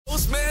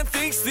man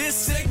thinks this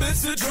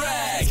segment's a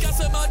drag. It's got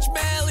so much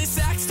mail, his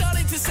sack's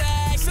starting to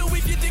sag. So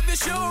if you dig the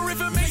show or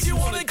if it makes you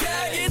want to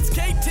gag, it's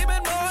Kate, Tim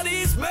and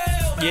Marty's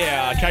mail.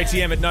 Yeah,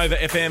 KTM at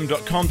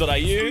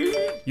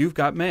novafm.com.au. You've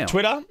got mail.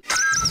 Twitter.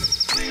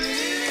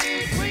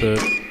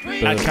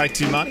 At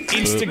KT Marty.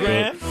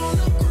 Instagram.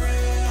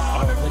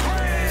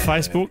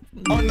 Facebook.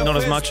 Not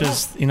as much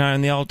as,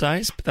 in the old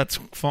days, but that's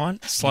fine.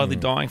 Slowly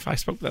dying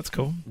Facebook, but that's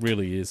cool.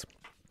 Really is.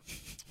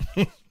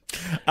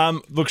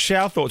 Look,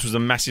 Shower Thoughts was a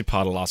massive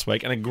part of last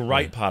week and a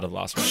great part of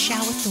last week.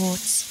 Shower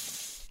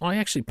thoughts. I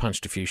actually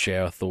punched a few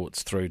shower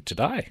thoughts through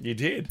today. You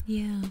did?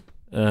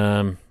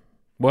 Yeah.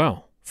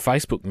 Well,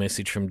 Facebook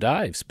message from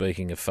Dave.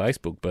 Speaking of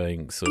Facebook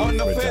being sort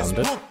of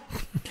redundant,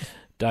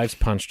 Dave's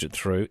punched it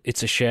through.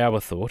 It's a shower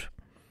thought.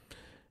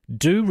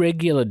 Do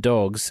regular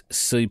dogs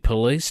see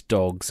police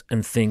dogs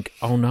and think,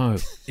 oh no,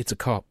 it's a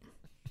cop?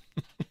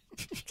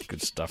 It's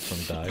good stuff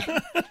from Dave.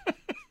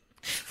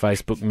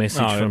 Facebook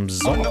message from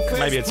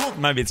Zoc.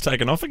 Maybe it's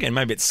taken off again.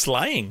 Maybe it's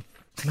slaying.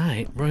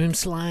 Mate, room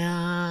slayer.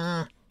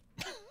 I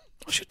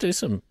should do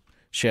some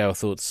shower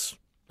thoughts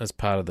as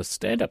part of the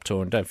stand-up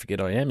tour. And don't forget,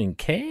 I am in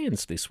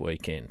Cairns this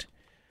weekend.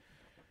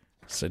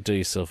 So do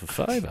yourself a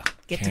favour.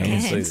 Get to Come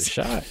and see Cairns. the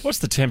show. What's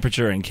the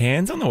temperature in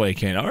Cairns on the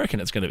weekend? I reckon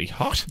it's going to be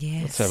hot.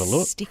 Yeah. Let's have a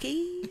look.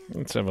 Sticky.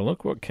 Let's have a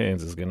look what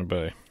Cairns is going to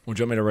be. Would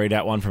you want me to read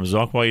out one from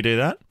Zoc while you do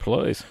that?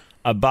 Please.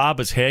 A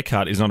barber's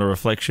haircut is not a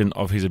reflection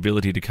of his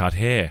ability to cut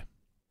hair.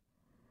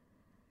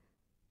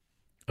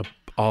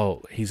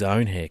 Oh, his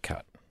own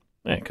haircut.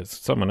 Yeah, because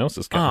someone else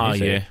is cutting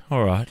his hair.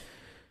 All right.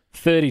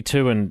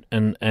 32 and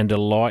a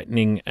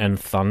lightning and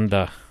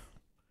thunder.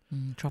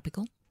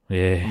 Tropical.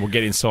 Yeah. We'll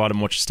get inside and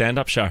watch a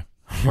stand-up show.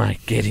 Mate,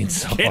 get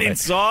inside. Get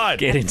inside.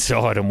 Get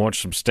inside and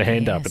watch some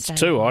stand-up. Yeah, It's so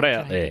too hot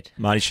out there.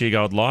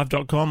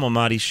 MartySheargoldLive.com or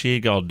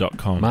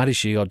MartySheargold.com.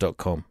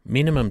 MartySheargold.com.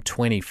 Minimum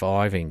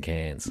 25 in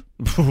Cairns.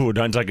 Ooh,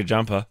 don't take a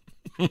jumper.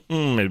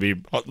 It'll be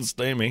hot and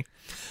steamy.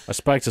 I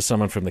spoke to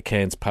someone from the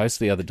Cairns Post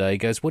the other day. He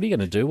goes, what are you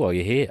going to do while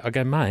you're here? I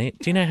go, mate,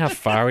 do you know how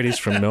far it is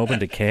from Melbourne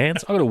to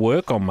Cairns? I've got to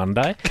work on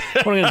Monday.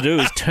 What I'm going to do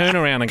is turn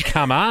around and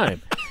come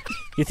home.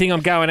 You think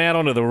I'm going out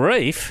onto the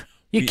reef?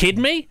 You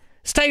kidding me?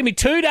 It's taking me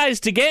 2 days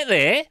to get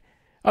there.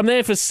 I'm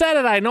there for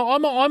Saturday night.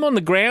 I'm on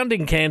the ground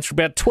in Cairns for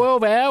about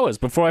 12 hours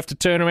before I have to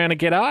turn around and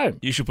get home.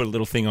 You should put a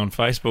little thing on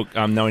Facebook,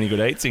 know any good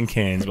eats in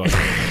Cairns. By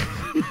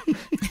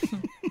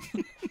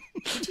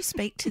Did you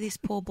speak to this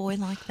poor boy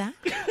like that?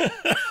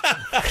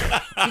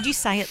 Did you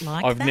say it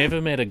like I've that? never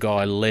met a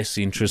guy less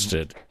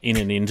interested in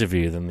an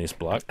interview than this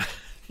bloke.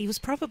 He was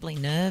probably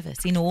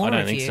nervous, in awe I don't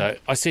of think you. so.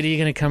 I said, are you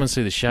going to come and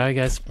see the show? He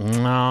goes,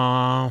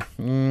 no.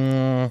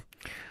 I'm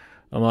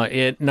like,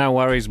 yeah, no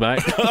worries,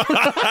 mate.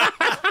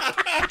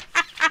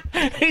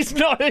 He's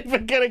not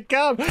even going to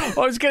come. I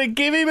was going to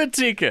give him a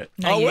ticket.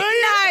 No, you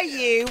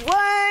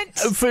weren't.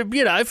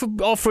 For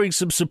offering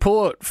some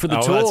support for the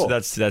tour.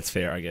 That's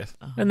fair, I guess.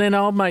 And then,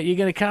 oh, mate, you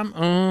going to come?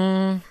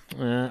 I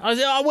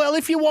said, oh, well,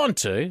 if you want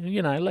to,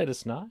 let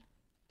us know.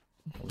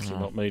 Obviously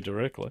not me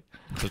directly.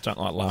 Just don't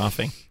like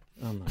laughing.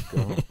 Oh, my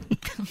God.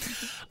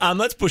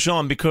 Let's push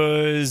on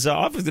because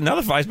I've got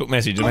another Facebook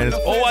message. I mean, it's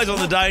always on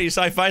the day you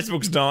say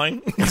Facebook's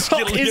dying. You're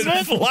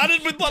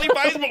flooded with bloody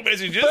Facebook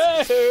messages.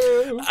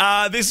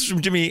 This is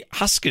from Jimmy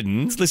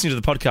Huskins, listening to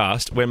the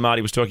podcast where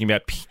Marty was talking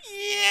about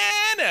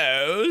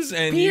pianos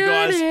and you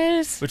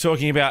guys were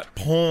talking about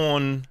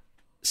porn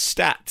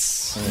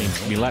stats.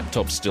 My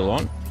laptop's still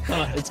on.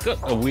 It's got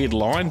a weird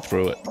line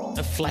through it.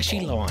 A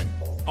flashy line.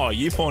 Oh,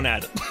 you porn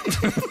ad.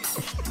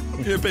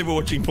 Yeah, people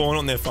watching porn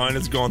on their phone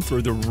has gone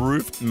through the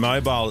roof.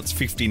 Mobile, it's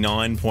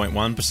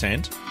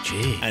 59.1%.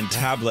 Gee. And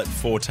tablet,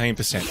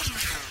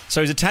 14%.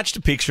 So he's attached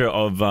a picture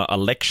of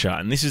Alexa,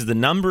 and this is the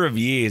number of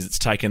years it's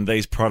taken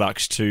these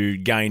products to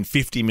gain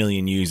 50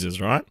 million users,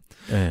 right?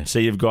 Yeah. So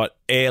you've got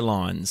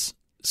airlines,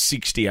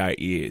 68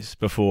 years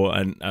before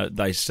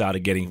they started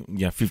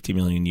getting 50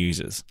 million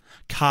users.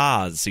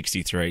 Cars,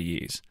 63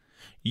 years.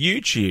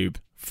 YouTube,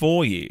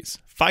 4 years.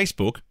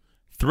 Facebook,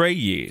 3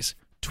 years.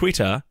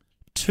 Twitter,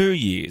 2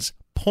 years.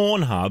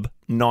 Pornhub,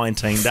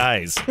 19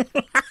 days.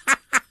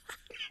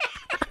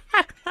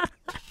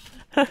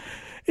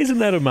 Isn't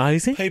that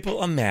amazing? People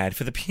are mad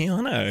for the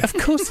piano. Of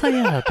course they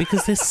are,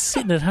 because they're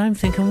sitting at home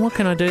thinking, what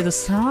can I do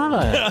this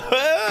summer?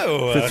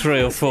 For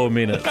 3 or 4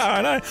 minutes.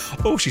 I know.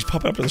 Oh, she's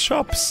popping up to the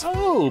shops.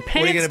 Oh, pants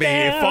What are you going to be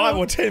here, down. 5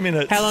 or 10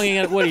 minutes? How long are you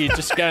going to... What, are you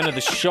just going to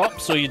the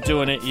shops or you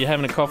doing it? You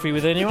having a coffee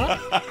with anyone?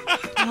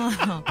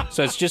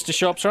 So it's just the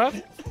shops,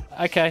 right?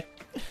 Okay.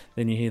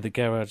 Then you hear the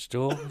garage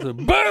door. The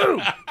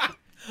boom!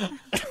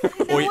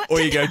 Or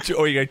you go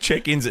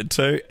check-ins at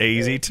 2,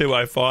 easy,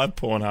 2:05,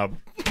 Pornhub.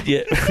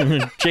 Yeah.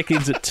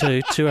 Check-ins at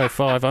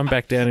 2:05. I'm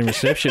back down in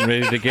reception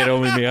ready to get on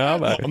with my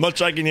armo. I'm not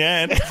shaking your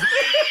hand.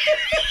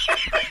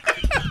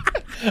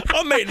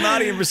 I'm meeting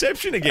Marty in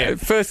reception again.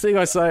 First thing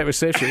I say at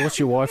reception, what's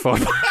your Wi-Fi?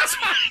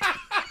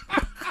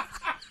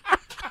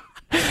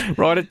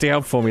 Write it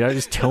down for me. Don't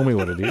just tell me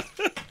what it is.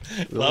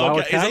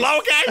 Lowercase. Is it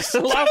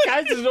lowercase?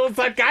 Lowercase is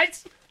also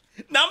case.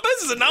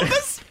 Numbers? Is it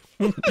numbers?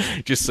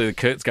 Just see the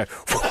curtains go.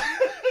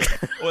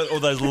 All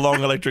those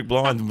long electric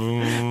blinds. Come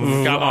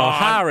Oh, on.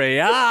 hurry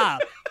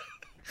up.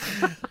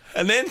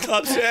 And then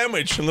club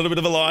sandwich, a little bit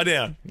of a lie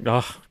down.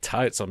 Oh,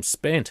 totes, I'm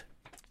spent.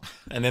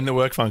 And then the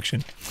work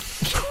function.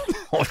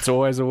 Oh, it's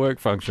always a work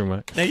function,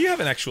 mate. Now, you have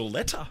an actual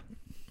letter.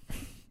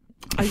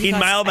 Are you In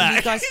mailbag. are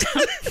you guys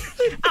done?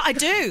 I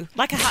do.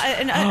 Like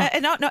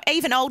not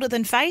even older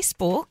than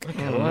Facebook.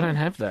 Well, I don't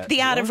have that.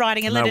 The art of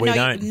writing a No, letter. we No,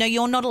 don't. no,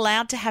 you're not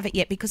allowed to have it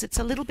yet because it's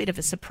a little bit of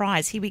a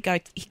surprise. Here we go.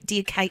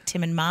 Dear Kate,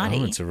 Tim and Marty.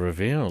 Oh, it's a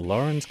reveal.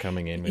 Lauren's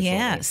coming in with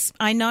Yes.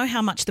 I know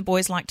how much the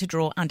boys like to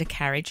draw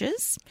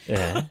undercarriages. something.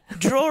 Yeah.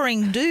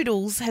 Drawing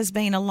doodles has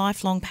been a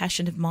lifelong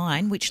passion of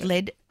mine, which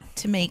led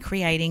to me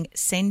creating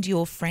Send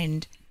Your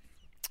Friend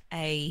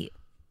a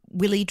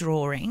Willy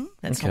drawing.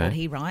 That's not Okay. what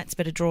he writes,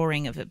 but a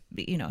drawing of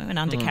an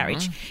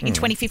undercarriage in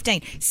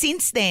 2015.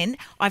 Since then,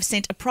 I've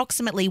sent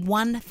approximately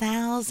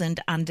 1,000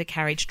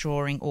 undercarriage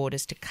drawing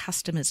orders to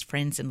customers,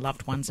 friends and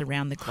loved ones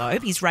around the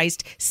globe. He's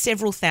raised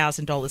several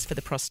 $1,000s for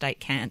the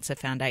Prostate Cancer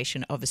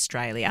Foundation of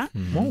Australia.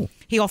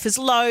 He offers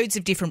loads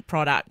of different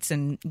products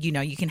and,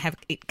 you can have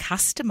it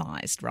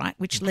customised, right?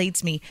 Which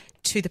leads me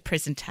to the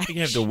presentation.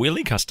 You have the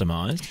Willy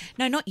customised.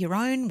 No, not your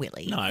own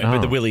Willy. No, but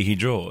the Willy he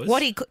draws.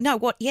 What he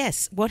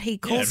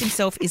calls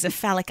himself is a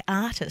phallic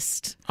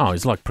artist. Oh,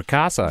 he's like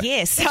Picasso.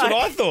 Yes, That's what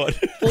I thought.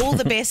 all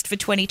the best for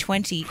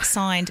 2020.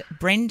 Signed,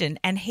 Brendan,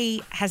 and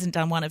he hasn't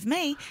done one of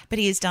me, but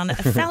he has done a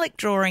phallic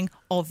drawing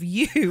of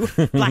you,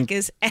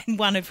 Blackers, and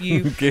one of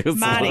you, Gills.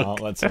 Marty. Oh,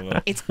 let's have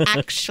a... It's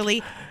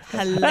actually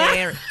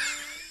hilarious.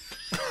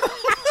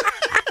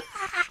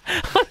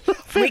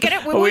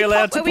 Are we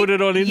allowed to put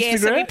it on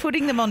Yes, are we Instagram?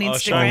 putting them on Oh,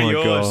 show Instagram? me Oh my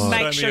yours. God.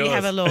 Make Show sure me you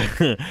have a yours.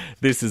 look.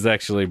 This is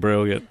actually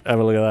brilliant. Have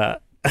a look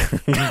at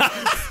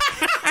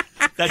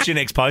that. That's your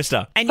next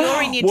poster. And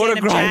you're in your What a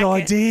denim great jacket.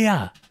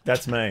 idea.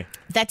 That's me.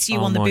 That's you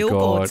Oh on the my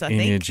billboards, God, I in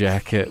your think.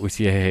 jacket with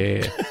your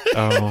hair.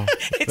 Oh,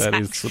 that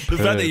is The superb.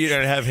 fact that you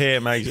don't have hair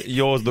makes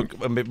yours look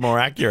a bit more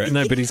accurate.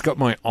 No, but he's got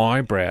my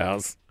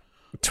eyebrows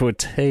to a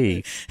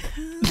T.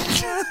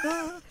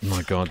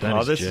 My God, that Oh,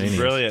 is this genius. is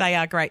brilliant. They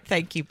are great.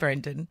 Thank you,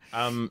 Brendan.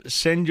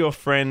 Send your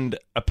friend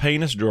a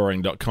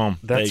penisdrawing.com.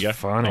 There That's you go.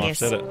 funny. Oh, I've Yes,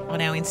 said it.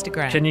 on our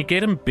Instagram. Can you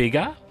get them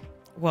bigger?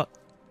 What?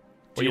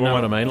 Do you know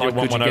what I mean? Do you Like,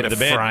 want could one you over get a the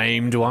bed?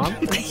 framed one?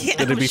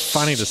 Yeah, It'd be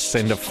funny to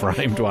send a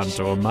framed one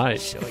to a mate.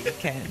 Sure you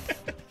can.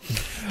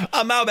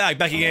 Mailbag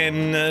back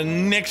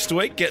again next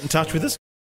week. Get in touch with us.